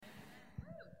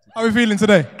How are we feeling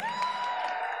today?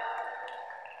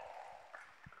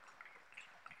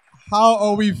 How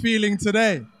are we feeling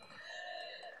today?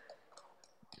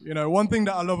 You know, one thing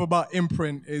that I love about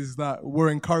Imprint is that we're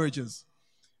encouragers.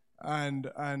 And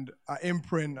at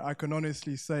Imprint, I can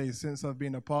honestly say, since I've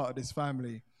been a part of this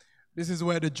family, this is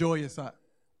where the joy is at.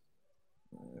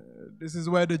 This is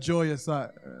where the joy is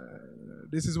at.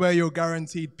 This is where you're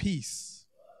guaranteed peace.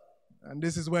 And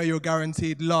this is where you're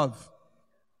guaranteed love.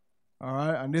 All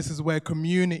right? And this is where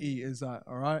community is at.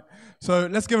 All right? So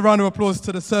let's give a round of applause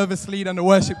to the service lead and the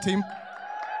worship team.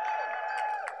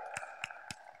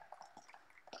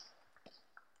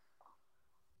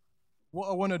 What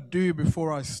I want to do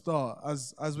before I start,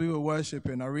 as we were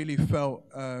worshiping, I really felt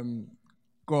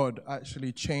God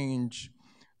actually change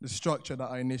the structure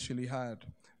that I initially had.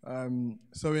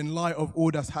 So in light of all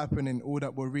that's happening, all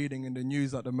that we're reading in the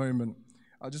news at the moment,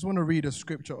 I just want to read a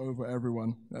scripture over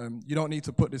everyone. You don't need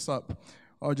to put this up.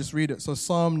 I'll just read it. So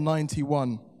Psalm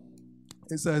 91,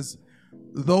 it says,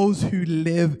 "Those who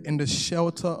live in the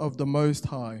shelter of the Most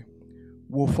High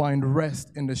will find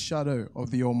rest in the shadow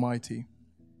of the Almighty.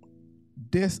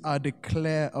 This I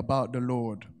declare about the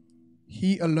Lord.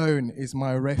 He alone is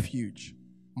my refuge,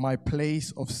 my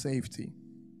place of safety.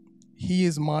 He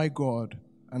is my God,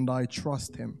 and I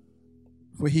trust him.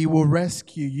 For he will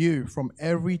rescue you from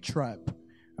every trap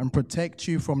and protect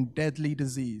you from deadly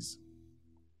disease.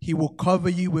 He will cover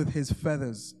you with his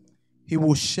feathers. He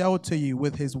will shelter you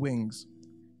with his wings.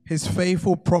 His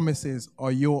faithful promises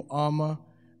are your armor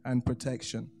and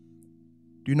protection.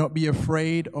 Do not be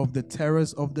afraid of the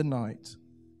terrors of the night,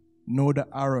 nor the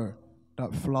arrow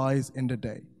that flies in the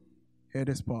day." Hear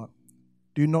this part.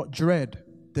 "Do not dread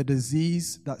the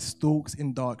disease that stalks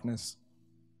in darkness,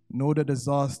 nor the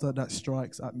disaster that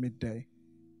strikes at midday.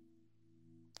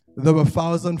 Though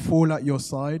 1,000 fall at your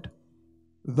side,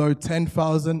 though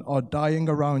 10,000 are dying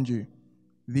around you,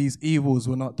 these evils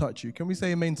will not touch you." Can we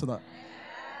say amen to that?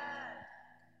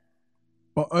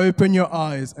 "But open your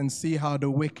eyes and see how the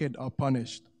wicked are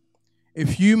punished.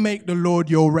 If you make the Lord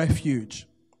your refuge,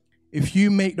 if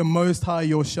you make the Most High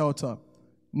your shelter,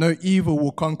 no evil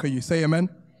will conquer you." Say amen.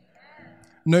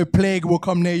 "No plague will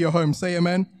come near your home." Say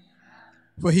amen.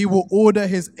 "For he will order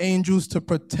his angels to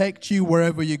protect you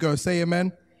wherever you go." Say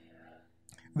amen.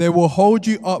 "They will hold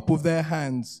you up with their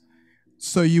hands,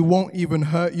 so you won't even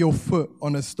hurt your foot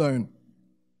on a stone.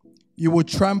 You will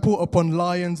trample upon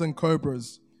lions and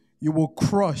cobras. You will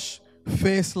crush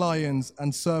fierce lions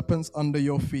and serpents under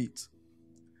your feet.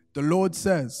 The Lord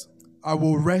says, I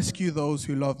will rescue those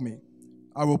who love me.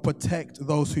 I will protect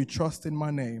those who trust in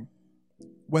my name.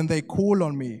 When they call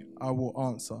on me, I will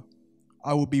answer.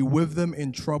 I will be with them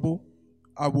in trouble.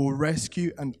 I will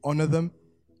rescue and honor them.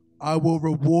 I will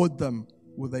reward them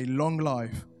with a long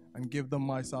life and give them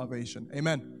my salvation."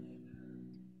 Amen.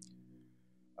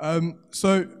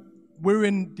 So we're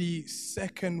in the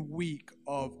second week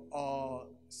of our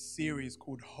series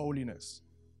called Holiness.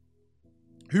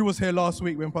 Who was here last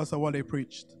week when Pastor Wale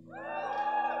preached?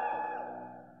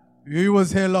 Who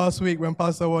was here last week when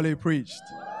Pastor Wale preached?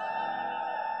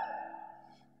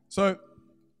 So,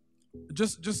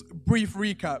 just brief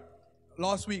recap.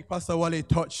 Last week, Pastor Wale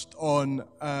touched on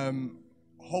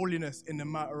holiness in the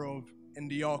matter of in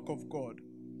the Ark of God,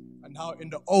 and how in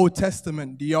the Old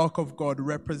Testament, the Ark of God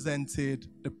represented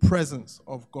the presence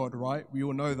of God, right? We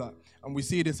all know that. And we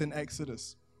see this in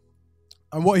Exodus.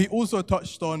 And what he also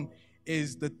touched on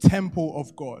is the temple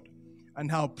of God, and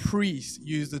how priests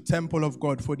use the temple of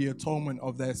God for the atonement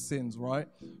of their sins, right?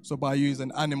 So by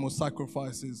using animal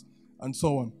sacrifices and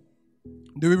so on.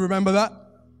 Do we remember that?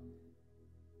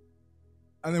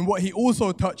 And then what he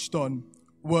also touched on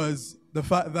was the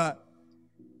fact that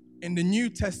in the New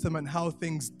Testament, how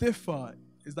things differ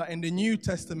is that in the New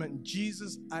Testament,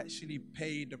 Jesus actually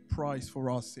paid the price for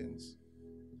our sins.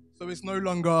 So it's no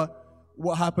longer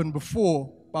what happened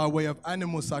before by way of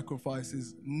animal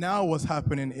sacrifices. Now what's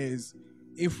happening is,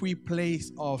 if we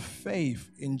place our faith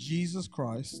in Jesus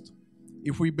Christ,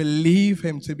 if we believe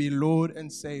him to be Lord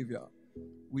and Savior,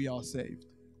 we are saved.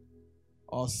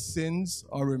 Our sins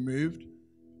are removed,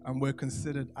 and we're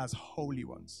considered as holy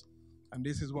ones. And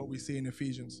this is what we see in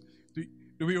Ephesians.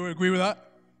 Do we all agree with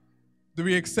that? Do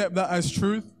we accept that as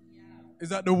truth? Is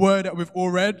that the word that we've all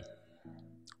read?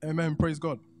 Amen. Praise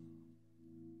God.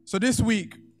 So this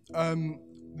week,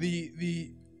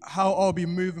 the how I'll be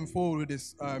moving forward with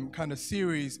this kind of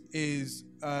series is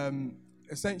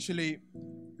essentially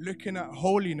looking at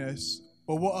holiness,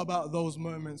 but what about those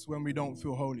moments when we don't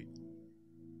feel holy?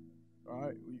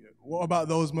 Right? What about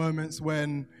those moments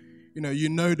when you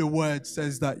know the word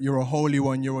says that you're a holy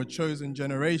one, you're a chosen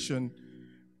generation,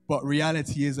 but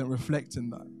reality isn't reflecting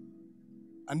that?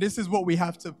 And this is what we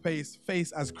have to face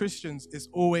as Christians, is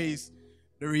always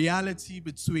the reality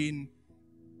between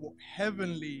what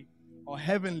our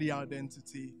heavenly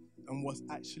identity and what's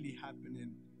actually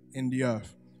happening in the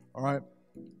earth. All right?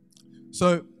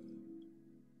 So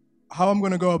how I'm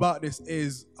going to go about this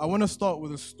is I want to start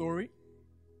with a story,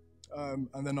 and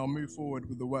then I'll move forward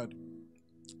with the word.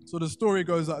 So the story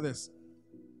goes like this.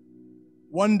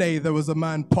 One day there was a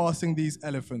man passing these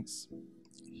elephants.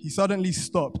 He suddenly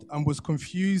stopped and was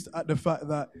confused at the fact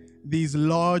that these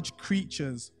large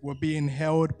creatures were being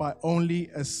held by only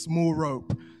a small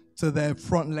rope to their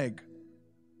front leg.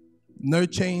 No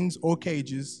chains or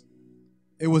cages.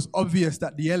 It was obvious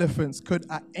that the elephants could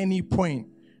at any point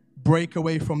break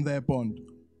away from their bond.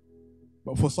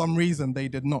 But for some reason, they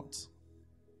did not.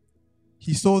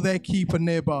 He saw their keeper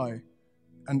nearby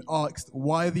and asked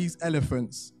why these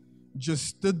elephants just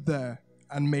stood there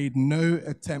and made no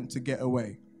attempt to get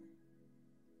away.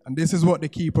 And this is what the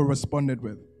keeper responded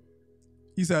with.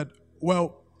 He said,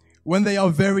 well, when they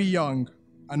are very young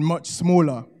and much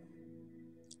smaller,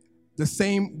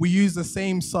 we use the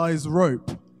same size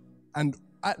rope, and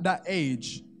at that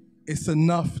age, it's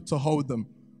enough to hold them.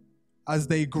 As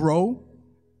they grow,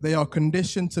 they are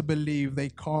conditioned to believe they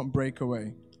can't break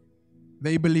away.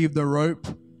 They believe the rope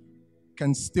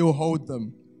can still hold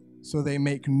them, so they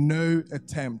make no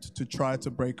attempt to try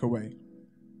to break away.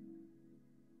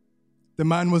 The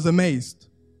man was amazed.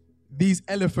 These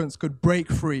elephants could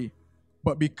break free,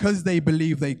 but because they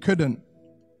believed they couldn't,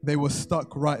 they were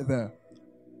stuck right there.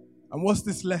 And what's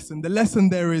this lesson? The lesson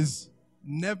there is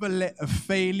never let a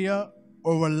failure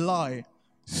or a lie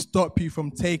stop you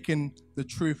from taking the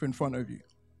truth in front of you.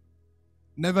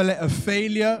 Never let a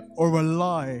failure or a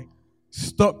lie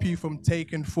stop you from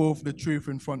taking forth the truth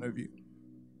in front of you.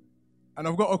 And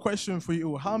I've got a question for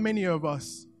you all. How many of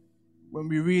us, when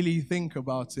we really think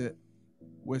about it,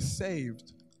 we're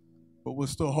saved, but we're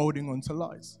still holding on to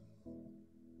lies?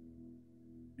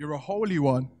 You're a holy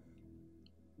one,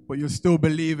 but you're still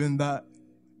believing that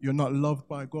you're not loved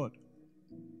by God.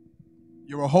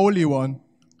 You're a holy one,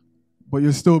 but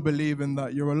you're still believing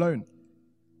that you're alone.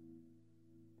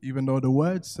 Even though the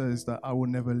word says that I will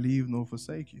never leave nor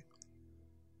forsake you.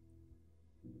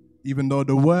 Even though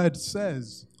the word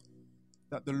says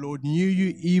that the Lord knew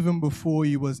you even before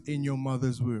you was in your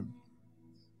mother's womb.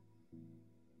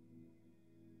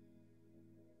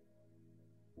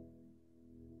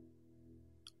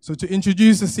 So to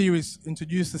introduce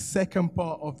the second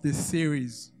part of this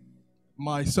series,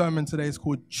 my sermon today is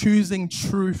called Choosing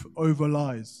Truth Over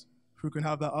Lies. If we can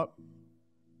have that up.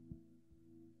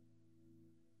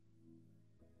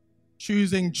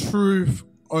 Choosing truth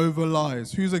over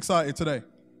lies. Who's excited today?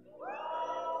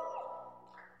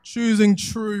 Choosing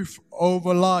truth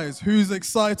over lies. Who's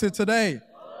excited today?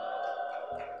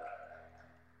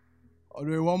 I'll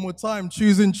do it one more time.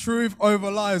 Choosing truth over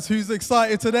lies. Who's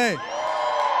excited today?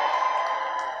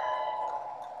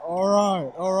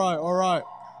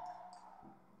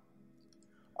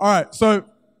 All right, so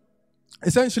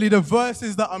essentially the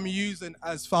verses that I'm using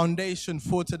as foundation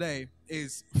for today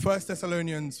is 1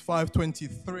 Thessalonians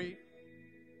 5:23 and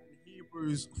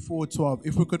Hebrews 4:12.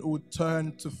 If we could all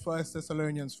turn to 1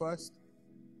 Thessalonians first.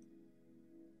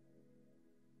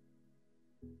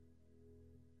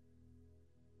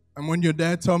 And when you're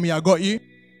there, tell me I got you.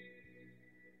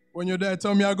 When you're there,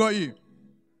 tell me I got you.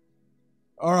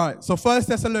 All right, so 1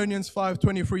 Thessalonians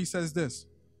 5:23 says this.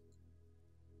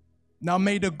 Now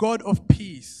may the God of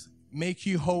peace make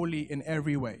you holy in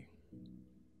every way,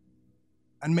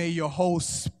 and may your whole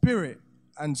spirit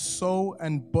and soul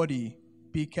and body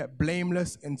be kept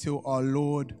blameless until our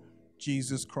Lord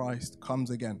Jesus Christ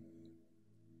comes again.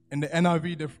 In the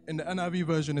NIV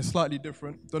version, it's slightly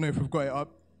different. Don't know if we've got it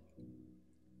up.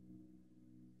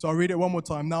 So I'll read it one more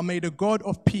time. Now may the God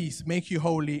of peace make you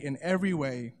holy in every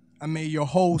way, and may your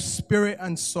whole spirit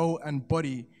and soul and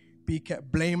body be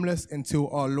kept blameless until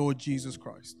our Lord Jesus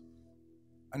Christ.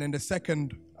 And then the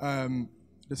second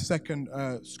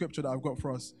scripture that I've got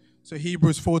for us. So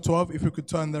Hebrews 4:12, if we could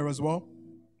turn there as well.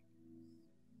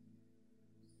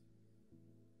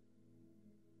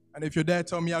 And if you're there,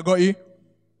 tell me I got you.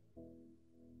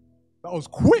 That was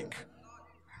quick.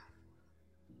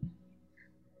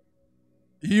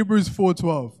 Hebrews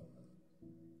 4:12.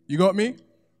 You got me?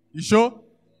 You sure?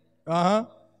 Uh-huh.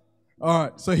 All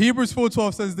right. So Hebrews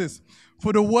 4:12 says this.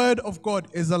 For the word of God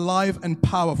is alive and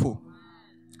powerful.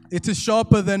 It is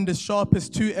sharper than the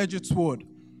sharpest two-edged sword,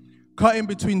 cutting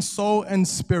between soul and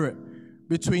spirit,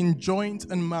 between joint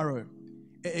and marrow.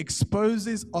 It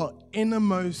exposes our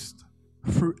innermost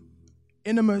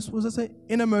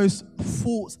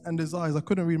thoughts and desires. I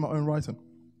couldn't read my own writing.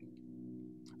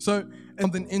 So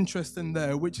something interesting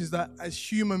there, which is that as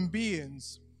human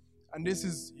beings, and this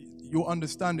is, you'll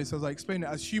understand this as I explain it,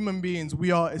 as human beings,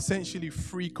 we are essentially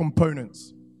three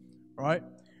components, right?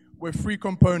 We're three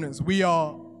components. We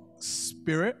are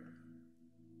spirit,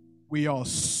 we are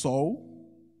soul,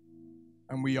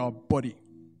 and we are body.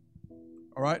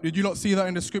 All right? Did you not see that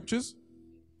in the scriptures?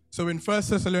 So in 1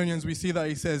 Thessalonians, we see that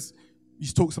he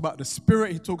talks about the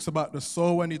spirit, he talks about the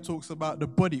soul, and he talks about the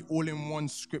body, all in one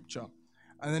scripture.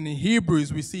 And then in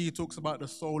Hebrews, we see he talks about the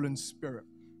soul and spirit.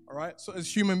 All right? So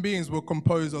as human beings, we're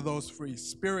composed of those three: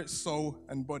 spirit, soul,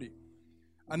 and body.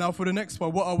 And now for the next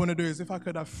part, what I want to do is, if I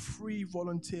could have three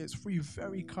volunteers, three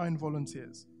very kind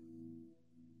volunteers.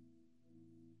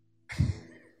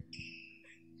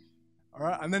 All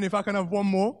right? And then if I can have one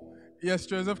more. Yes,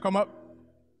 Joseph, come up.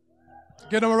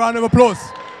 Give them a round of applause.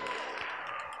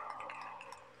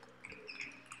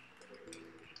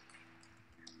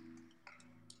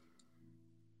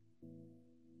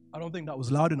 I don't think that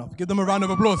was loud enough. Give them a round of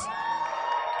applause.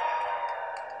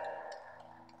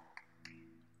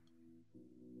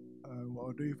 What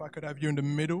I'll do, if I could have you in the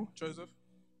middle, Joseph.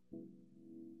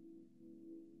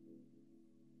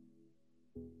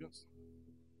 Yes.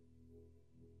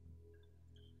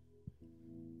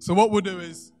 So what we'll do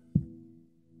is,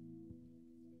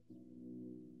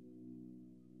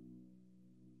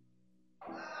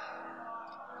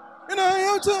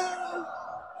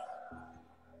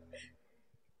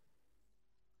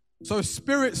 so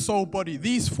spirit, soul, body,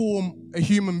 these form a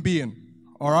human being,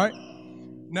 all right?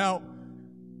 Now,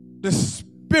 the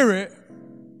spirit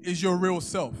is your real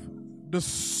self. The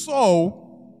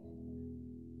soul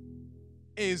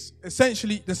is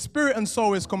essentially, the spirit and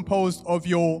soul is composed of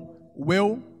your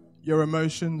will, your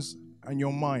emotions, and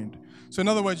your mind. So in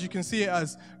other words, you can see it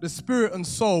as the spirit and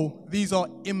soul, these are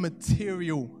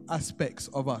immaterial aspects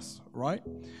of us, right?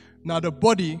 Now the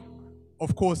body,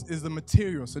 of course, is the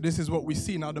material. So this is what we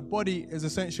see. Now the body is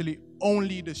essentially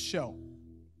only the shell,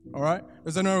 all right?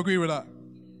 Does anyone agree with that?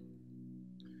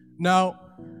 Now,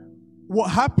 what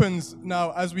happens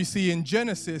now, as we see in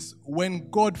Genesis,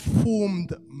 when God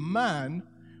formed man,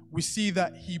 we see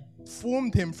that he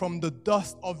formed him from the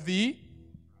dust of the...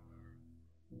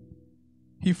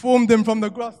 He formed him from the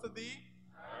dust of the...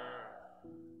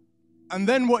 And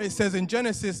then what it says in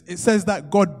Genesis, it says that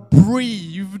God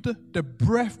breathed the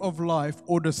breath of life,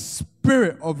 or the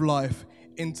spirit of life,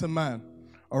 into man.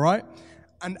 All right?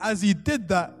 And as he did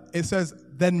that, it says,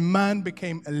 then man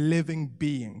became a living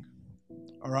being.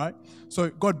 All right? So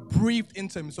God breathed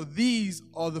into him. So these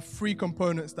are the three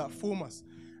components that form us.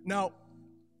 Now,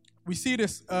 we see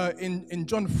this in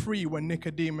John 3 when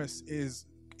Nicodemus is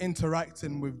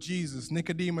interacting with Jesus.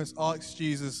 Nicodemus asks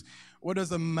Jesus, what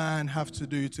does a man have to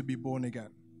do to be born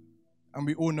again? And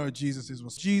we all know Jesus is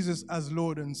what? Jesus as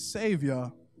Lord and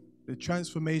Savior, the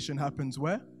transformation happens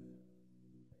where?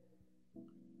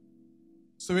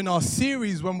 So in our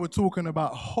series, when we're talking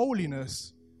about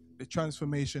holiness, the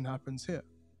transformation happens here.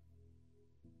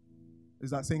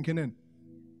 Is that sinking in?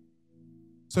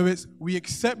 So we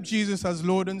accept Jesus as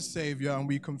Lord and Savior and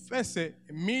we confess it.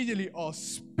 Immediately our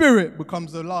spirit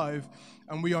becomes alive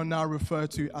and we are now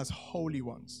referred to as holy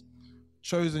ones.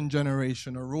 Chosen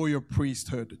generation, a royal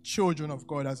priesthood, the children of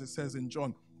God, as it says in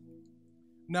John.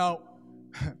 Now,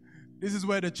 this is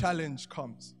where the challenge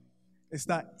comes. It's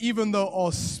that even though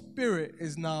our spirit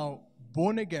is now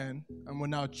born again and we're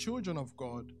now children of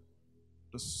God,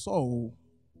 the soul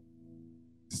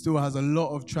still has a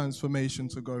lot of transformation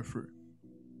to go through.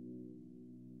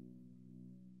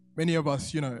 Many of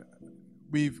us,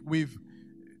 we've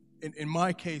in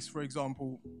my case, for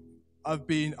example, I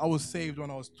was saved when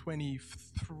I was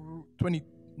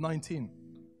 2019.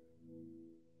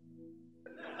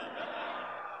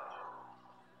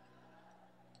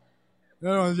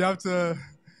 No, you have to.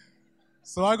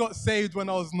 So I got saved when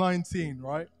I was 19,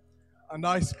 right? And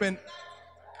I spent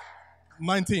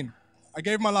 19. I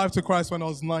gave my life to Christ when I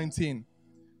was 19.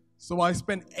 So I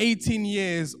spent 18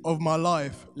 years of my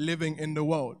life living in the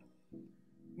world.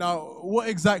 Now, what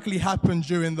exactly happened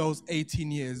during those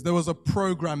 18 years? There was a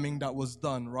programming that was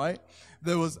done, right?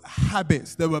 There was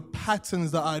habits, there were patterns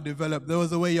that I developed, there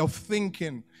was a way of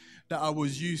thinking that I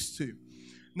was used to.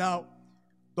 Now,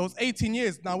 those 18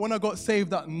 years, now when I got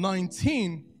saved at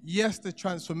 19, yes, the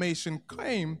transformation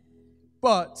came,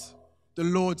 but the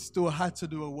Lord still had to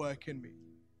do a work in me.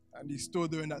 And he's still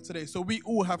doing that today. So we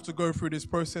all have to go through this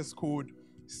process called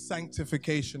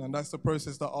sanctification. And that's the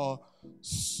process that our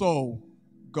soul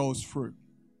goes through.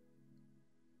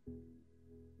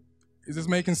 Is this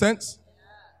making sense?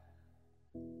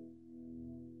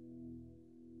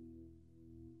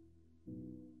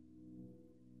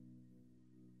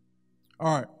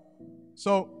 All right.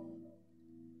 So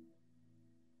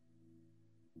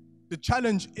the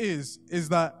challenge is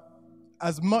that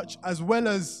as well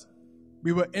as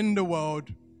we were in the world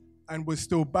and we're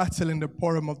still battling the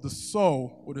problem of the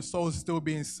soul, or the soul is still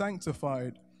being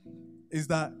sanctified, is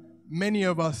that many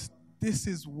of us, this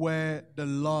is where the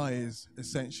lies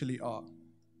essentially are.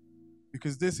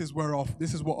 Because this is where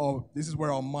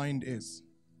our mind is,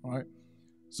 right?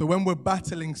 So when we're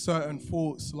battling certain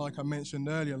thoughts, like I mentioned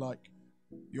earlier, like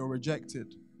you're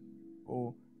rejected,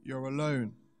 or you're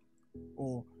alone,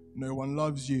 or no one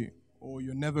loves you, or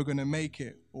you're never going to make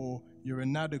it, or you're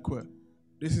inadequate,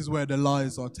 this is where the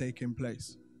lies are taking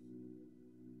place.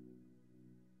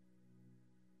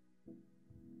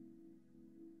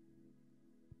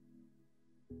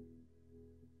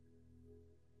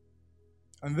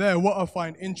 And there, what I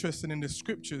find interesting in the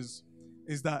scriptures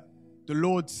is that the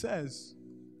Lord says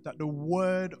that the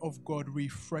word of God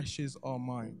refreshes our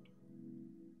mind.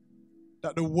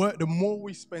 That the more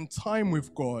we spend time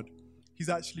with God, He's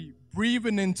actually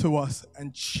breathing into us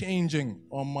and changing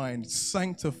our mind,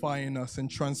 sanctifying us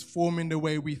and transforming the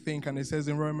way we think. And it says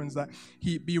in Romans that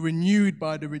He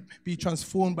be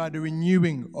transformed by the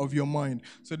renewing of your mind.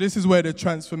 So this is where the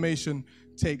transformation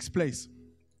takes place.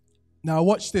 Now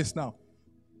watch this now.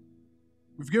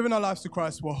 We've given our lives to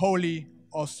Christ, we're holy,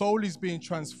 our soul is being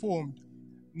transformed.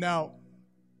 Now,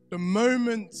 the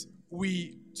moment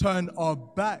we turn our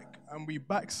back and we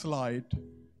backslide,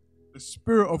 the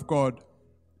Spirit of God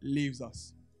leaves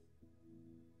us.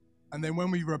 And then when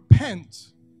we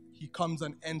repent, He comes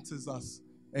and enters us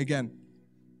again.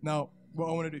 Now, what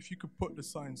I want to do, if you could put the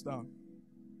signs down.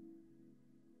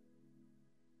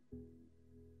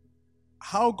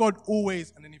 How God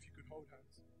always, and then if you could hold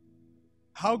hands.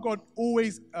 How God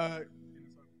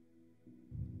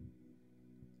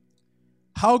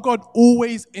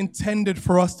always intended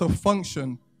for us to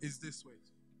function is this way.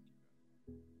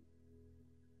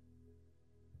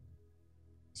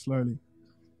 Slowly.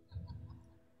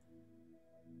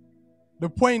 The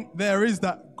point there is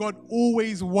that God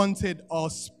always wanted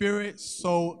our spirit,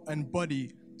 soul, and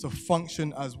body to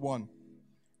function as one.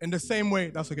 In the same way,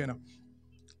 that's okay now.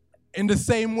 In the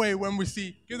same way, when we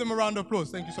see, give them a round of applause.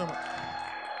 Thank you so much.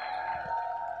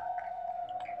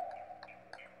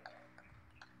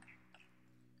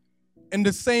 In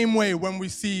the same way, when we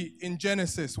see in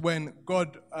Genesis, when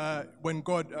God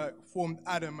formed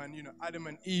Adam, and Adam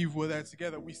and Eve were there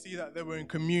together, we see that they were in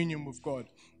communion with God.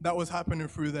 That was happening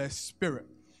through their spirit,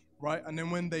 right? And then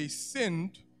when they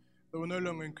sinned, they were no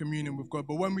longer in communion with God.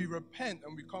 But when we repent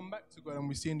and we come back to God, and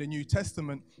we see in the New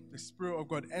Testament, the Spirit of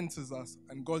God enters us,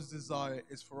 and God's desire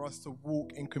is for us to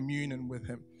walk in communion with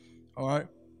Him. All right?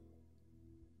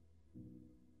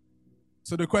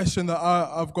 So the question that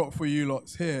I've got for you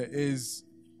lots here is,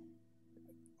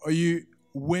 are you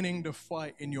winning the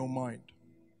fight in your mind?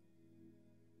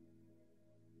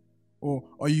 Or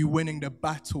are you winning the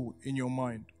battle in your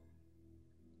mind?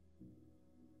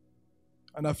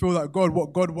 And I feel that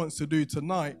what God wants to do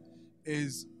tonight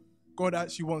is God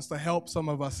actually wants to help some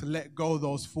of us let go of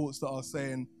those thoughts that are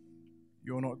saying,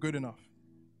 you're not good enough.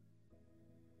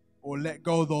 Or let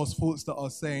go of those thoughts that are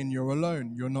saying, you're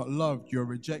alone, you're not loved, you're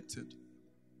rejected.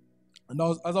 And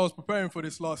as I was preparing for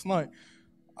this last night,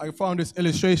 I found this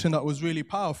illustration that was really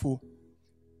powerful.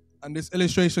 And this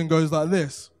illustration goes like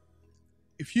this.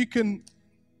 If you can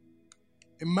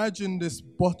imagine this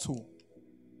bottle.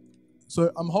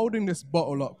 So I'm holding this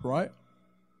bottle up, right?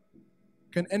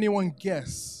 Can anyone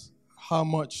guess how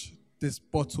much this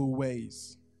bottle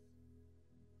weighs?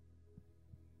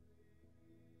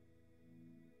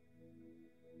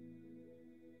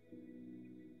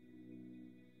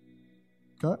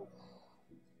 Okay.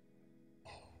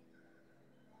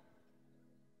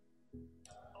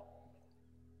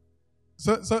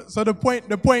 So the point,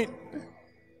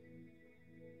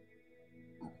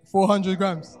 400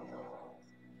 grams.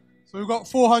 So we've got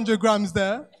 400 grams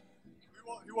there.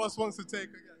 Who else wants to take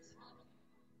a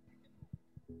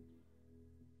guess?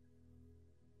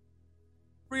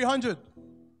 300.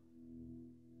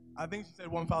 I think she said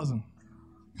 1,000.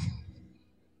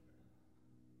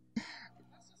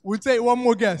 We'll take one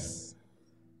more guess.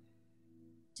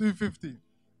 250.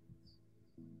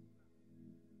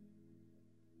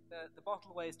 The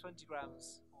bottle weighs 20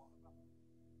 grams.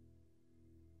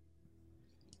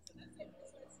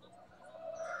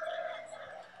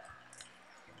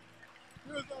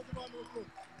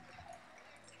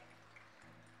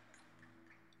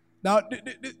 Now,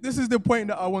 this is the point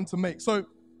that I want to make. So,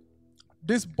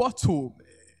 this bottle,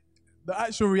 the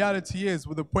actual reality is,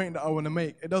 with the point that I want to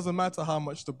make, it doesn't matter how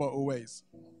much the bottle weighs.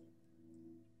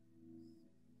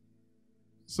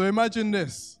 So imagine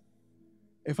this.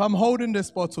 If I'm holding this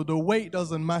bottle, the weight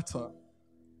doesn't matter.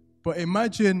 But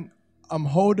imagine I'm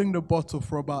holding the bottle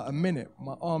for about a minute,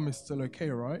 my arm is still okay,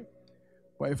 right?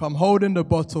 But if I'm holding the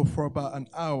bottle for about an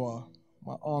hour,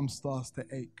 my arm starts to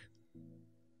ache.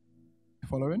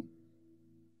 Following?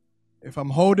 If I'm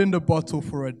holding the bottle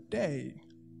for a day,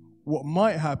 what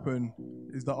might happen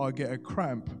is that I'll get a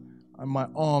cramp and my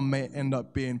arm may end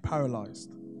up being paralyzed.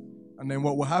 And then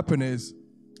what will happen is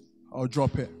I'll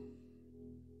drop it.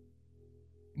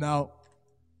 Now,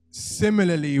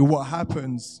 similarly, what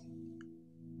happens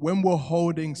when we're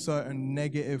holding certain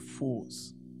negative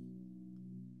thoughts,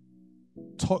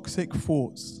 toxic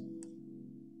thoughts,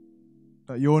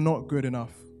 that you're not good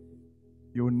enough,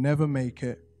 you'll never make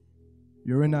it,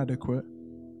 you're inadequate,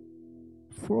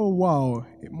 for a while,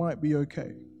 it might be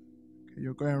okay.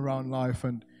 You're going around life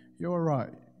and you're all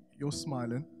right, you're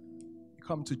smiling, you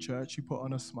come to church, you put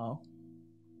on a smile,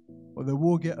 but there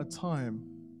will get a time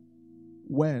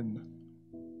when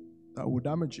that will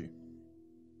damage you.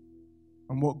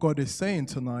 And what God is saying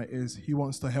tonight is He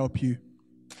wants to help you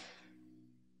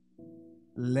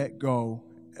let go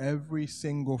every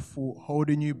single thought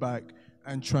holding you back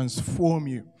and transform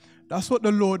you. That's what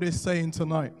the Lord is saying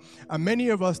tonight. And many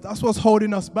of us, that's what's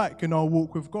holding us back in our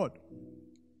walk with God.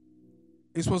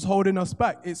 It's what's holding us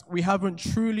back. We haven't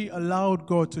truly allowed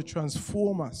God to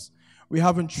transform us. We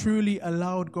haven't truly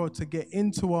allowed God to get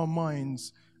into our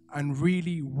minds and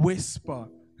really whisper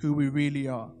who we really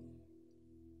are.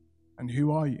 And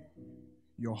who are you?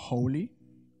 You're holy.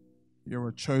 You're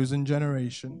a chosen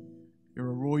generation. You're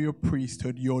a royal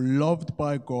priesthood. You're loved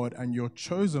by God and you're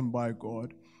chosen by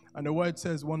God. And the word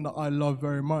says, one that I love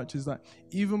very much, is that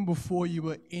even before you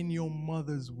were in your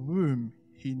mother's womb,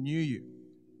 He knew you.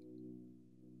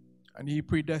 And He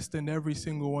predestined every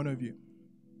single one of you.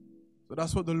 So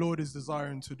that's what the Lord is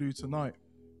desiring to do tonight.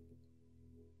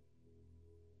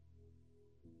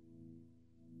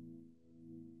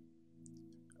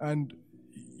 And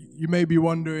you may be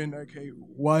wondering, okay,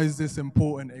 why is this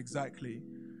important exactly?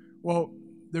 Well,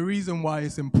 the reason why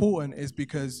it's important is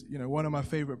because, one of my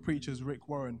favorite preachers, Rick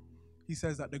Warren, he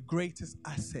says that the greatest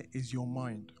asset is your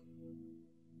mind.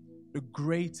 The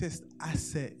greatest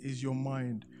asset is your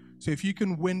mind. So if you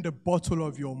can win the battle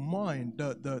of your mind,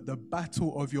 the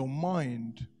battle of your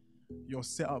mind, you're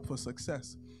set up for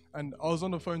success. And I was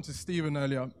on the phone to Stephen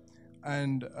earlier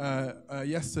and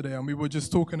yesterday, and we were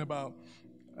just talking about,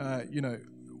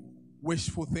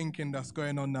 wishful thinking that's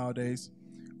going on nowadays,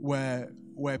 where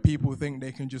people think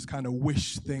they can just kind of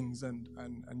wish things and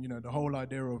the whole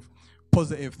idea of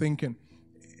positive thinking.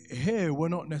 Here, we're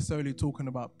not necessarily talking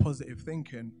about positive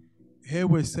thinking. Here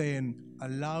we're saying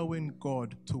allowing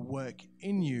God to work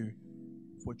in you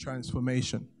for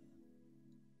transformation.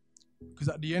 Because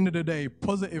at the end of the day,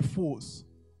 positive thoughts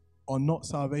are not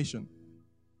salvation.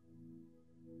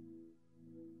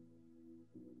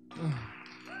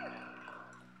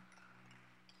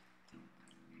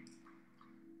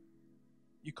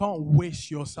 You can't wish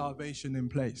your salvation in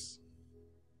place.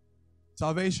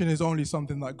 Salvation is only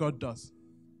something that God does.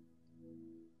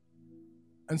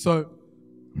 And so,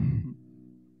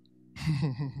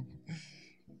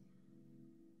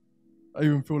 I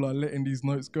even feel like letting these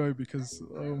notes go because,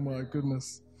 oh my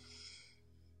goodness.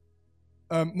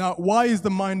 Now, why is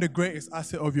the mind the greatest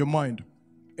asset of your mind?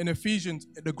 In Ephesians,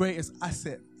 the greatest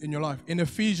asset in your life. In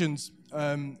Ephesians,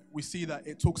 we see that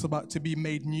it talks about to be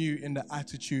made new in the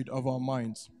attitude of our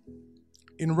minds.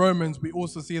 In Romans, we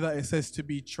also see that it says to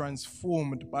be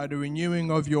transformed by the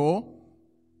renewing of your.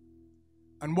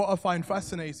 And what I find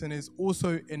fascinating is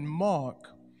also in Mark,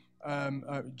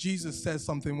 Jesus says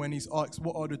something when he's asked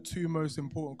what are the two most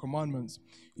important commandments.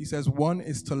 He says one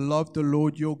is to love the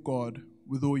Lord your God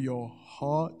with all your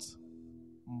heart,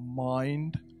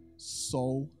 mind,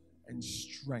 soul, and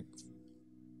strength.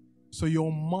 So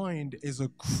your mind is a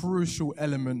crucial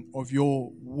element of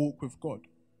your walk with God.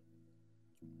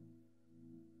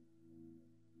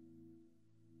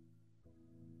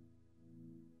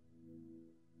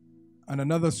 And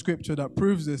another scripture that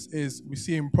proves this is, we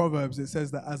see in Proverbs, it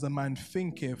says that as a man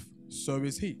thinketh, so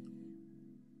is he.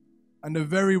 And the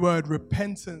very word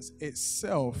repentance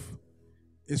itself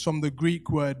is from the Greek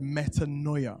word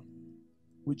metanoia,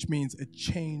 which means a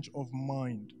change of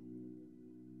mind.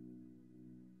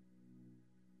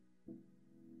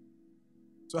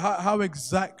 So how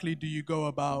exactly do you go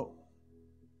about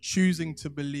choosing to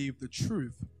believe the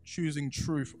truth, choosing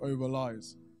truth over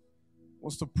lies?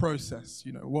 What's the process?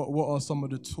 What are some of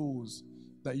the tools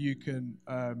that you can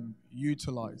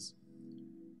utilize?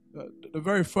 The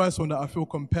very first one that I feel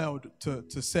compelled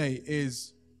to say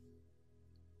is,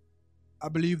 I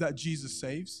believe that Jesus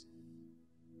saves.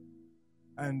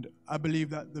 And I believe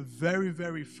that the very,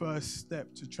 very first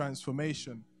step to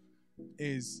transformation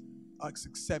is us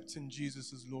accepting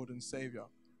Jesus as Lord and Savior.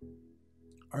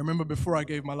 I remember before I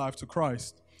gave my life to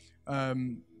Christ,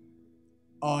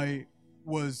 I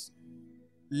was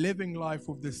living life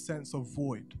with this sense of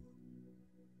void.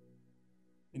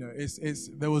 You know,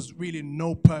 there was really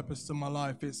no purpose to my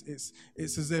life. It's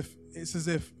as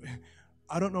if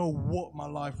I don't know what my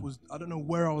life was. I don't know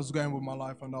where I was going with my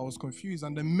life, and I was confused.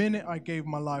 And the minute I gave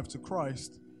my life to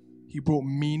Christ, He brought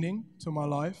meaning to my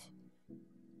life.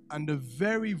 And the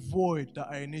very void that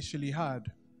I initially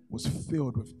had was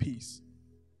filled with peace.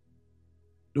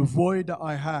 The void that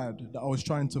I had, that I was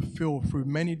trying to fill through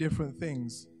many different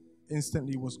things,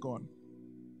 instantly was gone.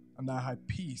 And I had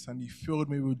peace, and He filled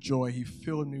me with joy. He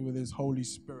filled me with His Holy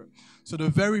Spirit. So the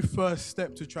very first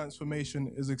step to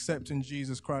transformation is accepting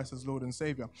Jesus Christ as Lord and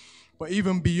Savior. But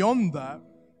even beyond that,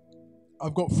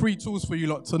 I've got 3 tools for you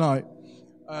lot tonight.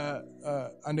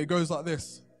 And it goes like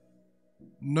this.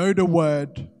 Know the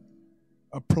word,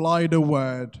 apply the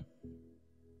word,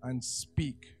 and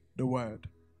speak the word.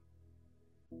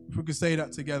 If we could say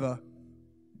that together.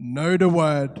 Know the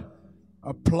word,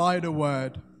 apply the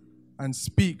word, and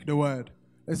speak the word.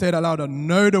 Let's say that louder.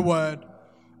 Know the word,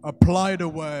 apply the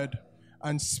word,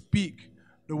 and speak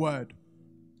the word.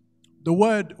 The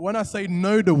word, when I say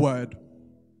know the word,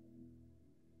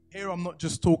 here I'm not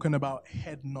just talking about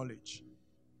head knowledge.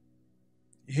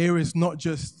 Here is not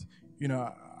just,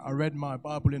 I read my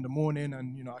Bible in the morning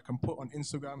and, I can put on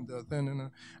Instagram the thing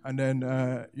and then,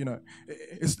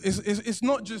 it's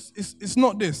not just, it's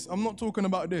not this. I'm not talking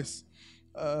about this.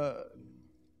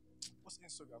 What's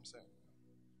Instagram saying?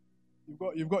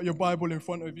 You've got your Bible in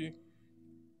front of you.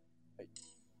 Hey,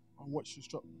 I'll watch this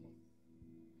drop.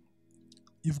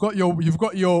 You've got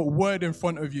your word in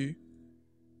front of you,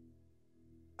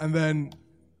 and then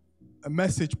a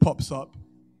message pops up,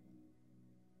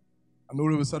 and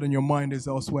all of a sudden your mind is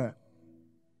elsewhere.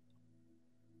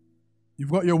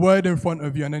 You've got your word in front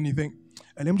of you, and then you think,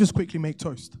 hey, let me just quickly make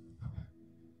toast.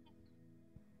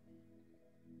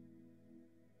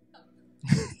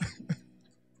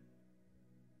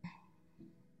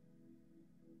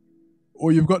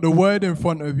 Or you've got the word in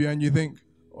front of you and you think,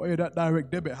 oh yeah, that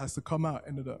direct debit has to come out.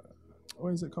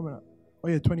 When is it coming out? Oh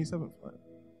yeah, 27th.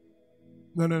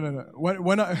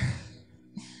 No.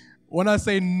 When I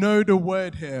say know the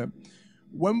word here,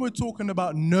 when we're talking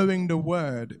about knowing the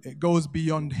word, it goes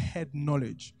beyond head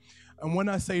knowledge. And when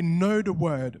I say know the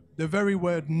word, the very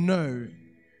word know,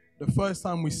 the first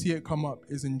time we see it come up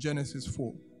is in Genesis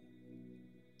 4.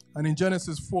 And in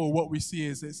Genesis 4, what we see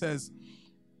is it says,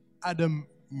 Adam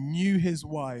knew his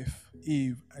wife,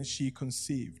 Eve, and she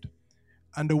conceived.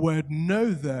 And the word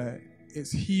know there,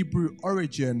 its Hebrew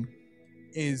origin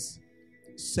is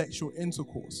sexual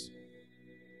intercourse.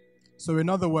 So in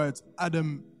other words,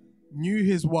 Adam knew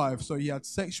his wife, so he had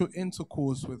sexual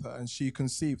intercourse with her, and she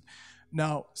conceived.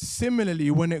 Now,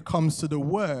 similarly, when it comes to the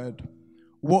word,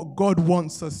 what God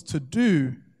wants us to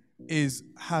do is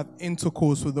have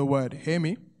intercourse with the word. Hear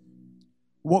me?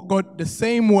 The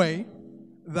same way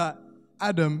that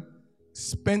Adam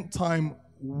spent time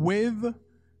with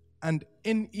and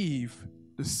in Eve,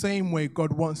 the same way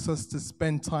God wants us to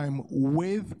spend time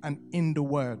with and in the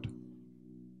Word.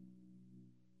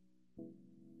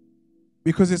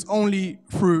 Because it's only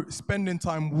through spending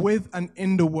time with and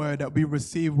in the Word that we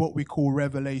receive what we call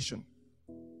revelation.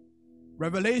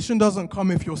 Revelation doesn't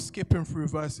come if you're skipping through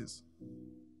verses.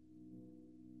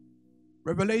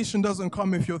 Revelation doesn't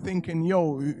come if you're thinking,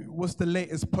 yo, what's the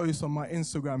latest post on my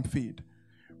Instagram feed?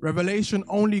 Revelation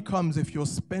only comes if you're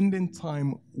spending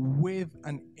time with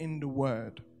and in the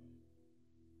Word.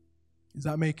 Is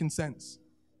that making sense?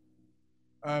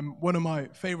 One of my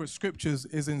favorite scriptures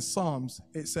is in Psalms.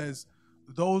 It says,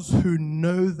 those who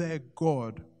know their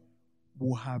God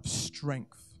will have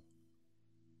strength.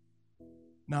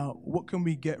 Now, what can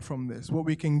we get from this? What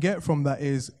we can get from that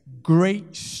is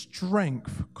great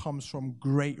strength comes from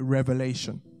great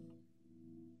revelation.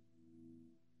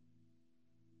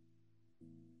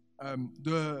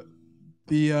 The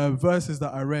verses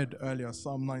that I read earlier,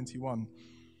 Psalm 91,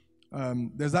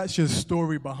 there's actually a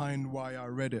story behind why I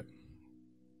read it.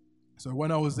 So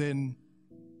when I was in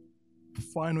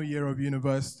final year of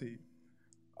university,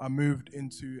 I moved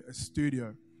into a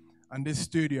studio, and this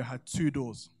studio had 2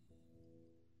 doors.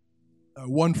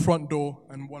 One front door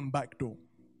and one back door.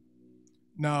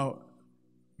 Now,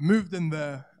 moved in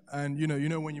there, and you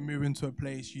know when you move into a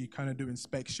place, you kind of do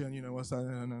inspection, what's that?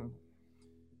 No.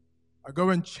 I go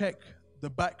and check the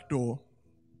back door.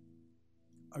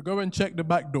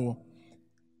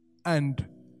 And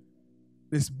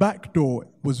this back door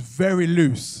was very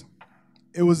loose.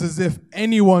 It was as if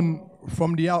anyone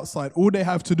from the outside, all they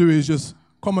have to do is just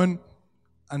come on,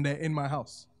 and they're in my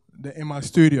house. They're in my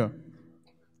studio.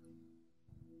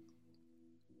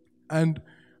 And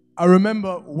I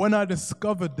remember when I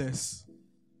discovered this,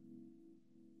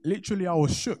 literally I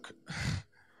was shook.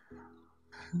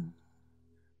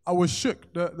 I was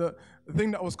shook. The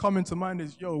thing that was coming to mind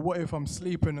is, what if I'm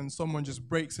sleeping and someone just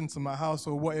breaks into my house?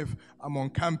 Or what if I'm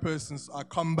on campus and I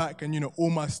come back and,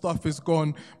 all my stuff is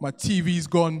gone, my TV's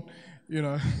gone,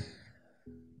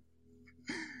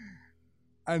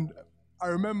 And I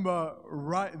remember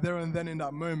right there and then in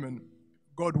that moment,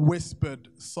 God whispered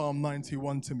Psalm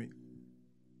 91 to me.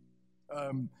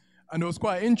 And it was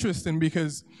quite interesting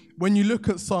because when you look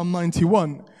at Psalm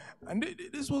 91, and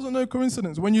this wasn't no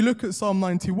coincidence, when you look at Psalm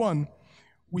 91,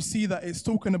 we see that it's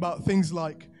talking about things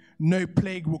like, no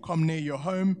plague will come near your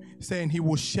home, saying he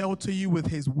will shelter you with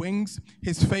his wings.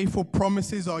 His faithful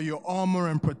promises are your armor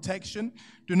and protection.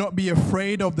 Do not be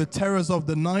afraid of the terrors of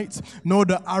the night, nor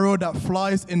the arrow that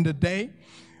flies in the day.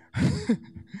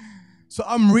 So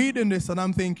I'm reading this and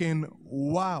I'm thinking,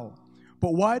 wow.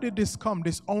 But why did this come?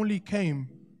 This only came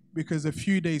because a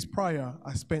few days prior,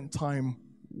 I spent time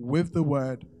with the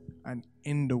Word and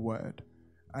in the Word.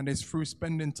 And it's through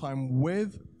spending time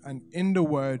with and in the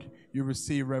Word you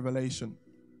receive revelation.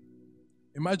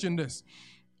 Imagine this.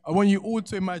 I want you all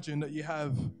to imagine that you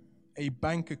have a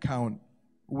bank account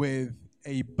with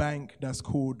a bank that's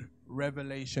called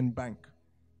Revelation Bank.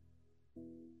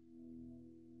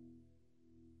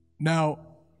 Now,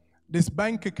 this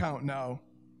bank account now,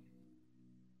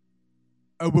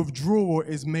 a withdrawal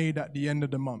is made at the end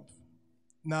of the month.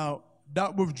 Now,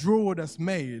 that withdrawal that's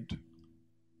made,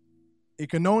 it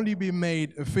can only be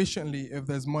made efficiently if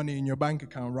there's money in your bank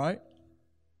account, right?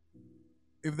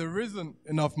 If there isn't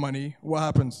enough money, what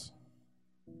happens?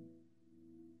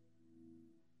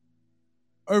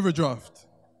 Overdraft.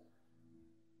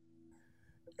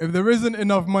 If there isn't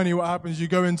enough money, what happens? You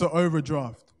go into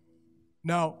overdraft.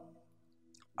 Now,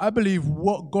 I believe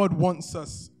what God wants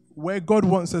us, where God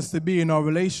wants us to be in our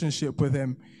relationship with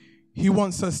Him, He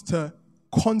wants us to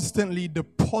constantly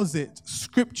deposit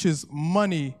Scripture's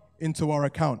money into our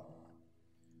account.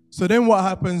 So then what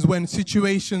happens when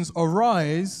situations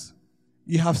arise,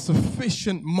 you have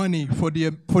sufficient money for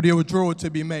the withdrawal to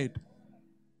be made.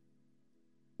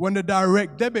 When the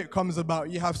direct debit comes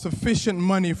about, you have sufficient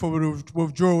money for the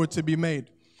withdrawal to be made.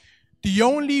 The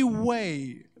only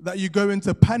way that you go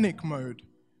into panic mode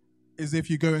is if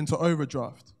you go into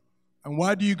overdraft. And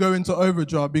why do you go into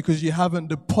overdraft? Because you haven't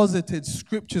deposited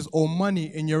Scriptures or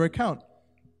money in your account.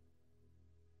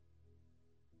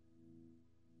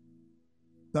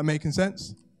 That making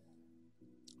sense?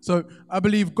 So I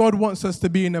believe God wants us to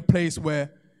be in a place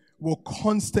where we're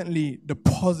constantly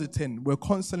depositing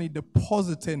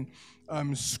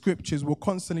Scriptures, we're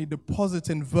constantly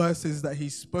depositing verses that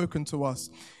He's spoken to us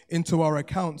into our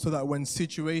account so that when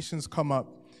situations come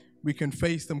up, we can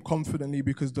face them confidently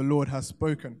because the Lord has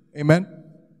spoken. Amen?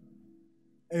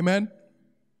 Amen?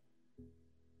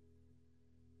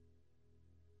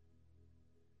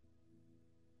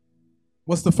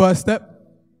 What's the first step?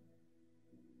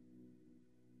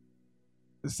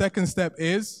 The second step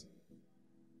is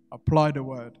apply the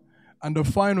word. And the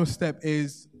final step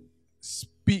is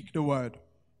speak the word.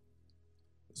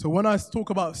 So when I talk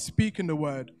about speaking the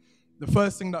word, the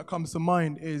first thing that comes to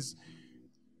mind is,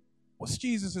 what's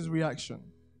Jesus' reaction?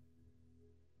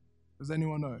 Does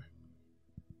anyone know?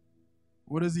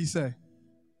 What does He say?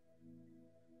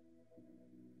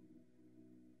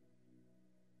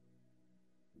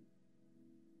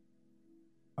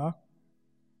 Huh?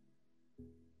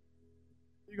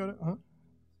 You got it?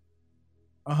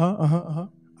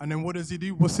 And then what does He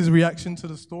do? What's His reaction to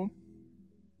the storm?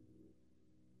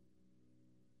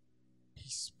 He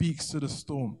speaks to the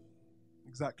storm.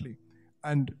 Exactly.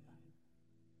 And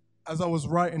as I was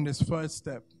writing this first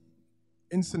step,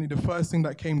 instantly the first thing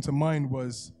that came to mind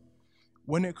was,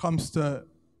 when it comes to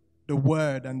the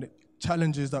word and the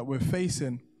challenges that we're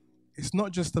facing, it's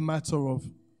not just a matter of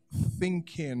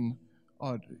thinking,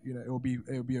 it'll be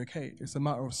okay. It's a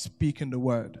matter of speaking the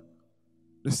word.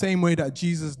 The same way that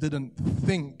Jesus didn't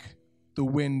think the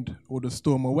wind or the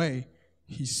storm away,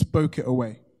 He spoke it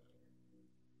away.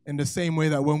 In the same way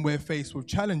that when we're faced with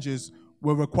challenges,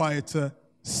 we're required to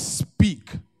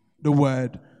speak the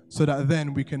word so that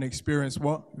then we can experience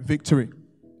what? Victory.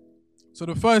 So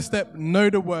the first step,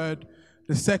 know the word.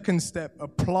 The second step,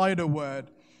 apply the word.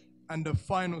 And the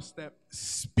final step,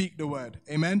 speak the word.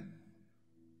 Amen?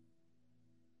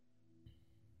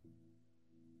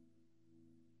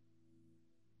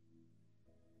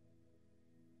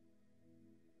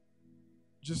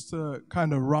 Just to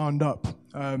kind of round up,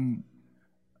 I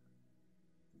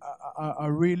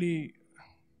really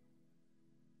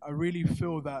I really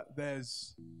feel that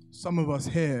there's some of us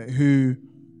here who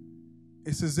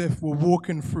it's as if we're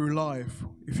walking through life.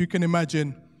 If you can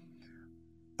imagine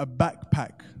a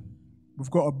backpack.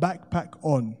 We've got a backpack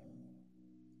on,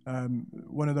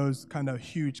 one of those kind of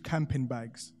huge camping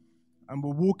bags. And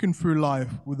we're walking through life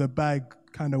with a bag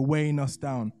kind of weighing us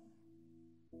down.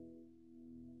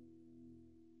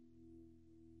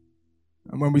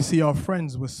 And when we see our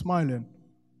friends, we're smiling,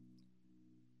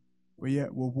 but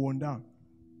yet we're worn down.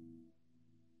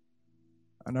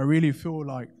 And I really feel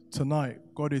like tonight,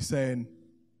 God is saying,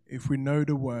 if we know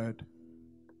the word,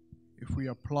 if we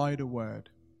apply the word,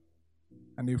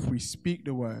 and if we speak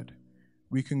the word,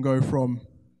 we can go from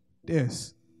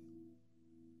this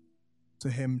to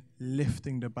him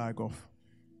lifting the bag off.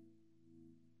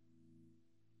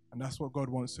 And that's what God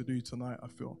wants to do tonight, I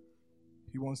feel.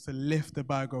 He wants to lift the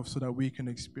bag off so that we can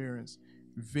experience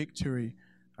victory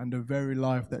and the very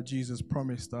life that Jesus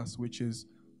promised us, which is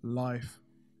life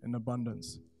in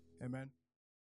abundance. Amen.